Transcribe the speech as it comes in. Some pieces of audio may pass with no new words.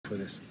for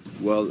this?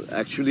 Well,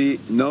 actually,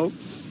 no.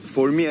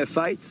 For me, a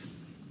fight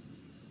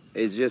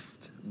is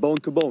just bone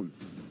to bone.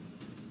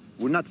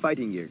 We're not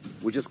fighting here.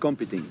 We're just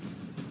competing.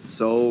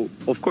 So,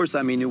 of course,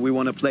 I mean, we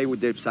want to play with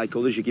their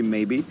psychology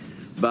maybe,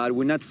 but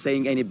we're not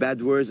saying any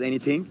bad words,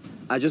 anything.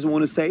 I just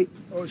want to say...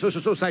 Oh,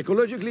 so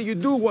psychologically, you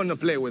do want to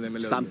play with them a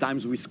little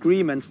Sometimes we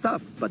scream and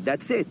stuff, but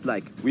that's it.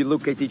 Like, we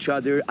look at each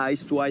other,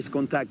 eyes-to-eyes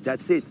contact,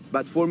 that's it.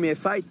 But for me, a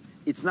fight,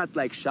 it's not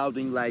like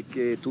shouting like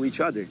to each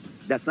other.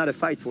 That's not a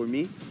fight for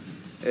me.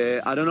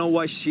 I don't know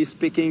why she's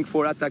speaking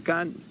for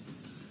Atakan.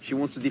 She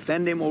wants to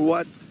defend him or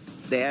what?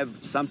 They have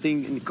something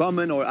in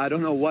common, or I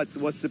don't know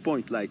what's the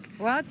point. Like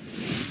What?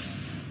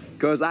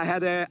 Because I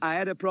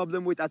had a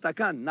problem with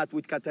Atakan, not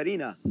with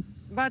Katarina.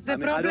 But the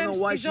problem I don't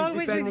know why is she's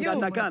always with defending you.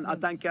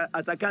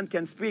 Atakan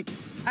can speak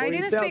for I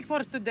didn't himself. speak for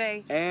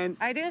today. And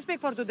I didn't speak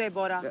for today,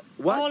 Bora.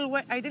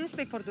 What? I didn't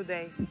speak for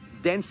today.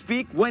 Then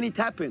speak when it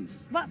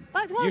happens. But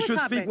what You should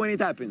happen? speak when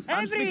it happens.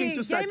 I'm speaking to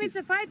Every game Sakis. it's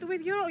a fight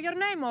with your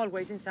name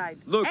always inside.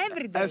 Look,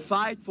 every day. a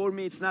fight for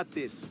me, it's not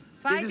this.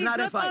 Fight This is is not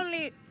a not fight.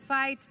 only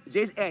fight.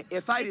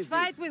 A fight It's is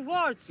fight this. with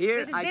words. Here,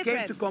 This is I different.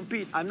 came to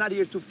compete. I'm not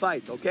here to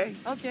fight, okay?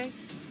 Okay.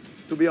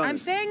 To be honest. I'm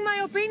saying my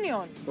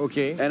opinion.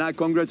 Okay. And I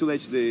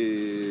congratulate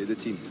the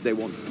team. They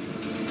won.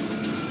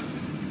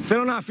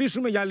 Θέλω να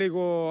αφήσουμε για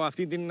λίγο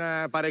αυτή την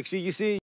παρεξήγηση.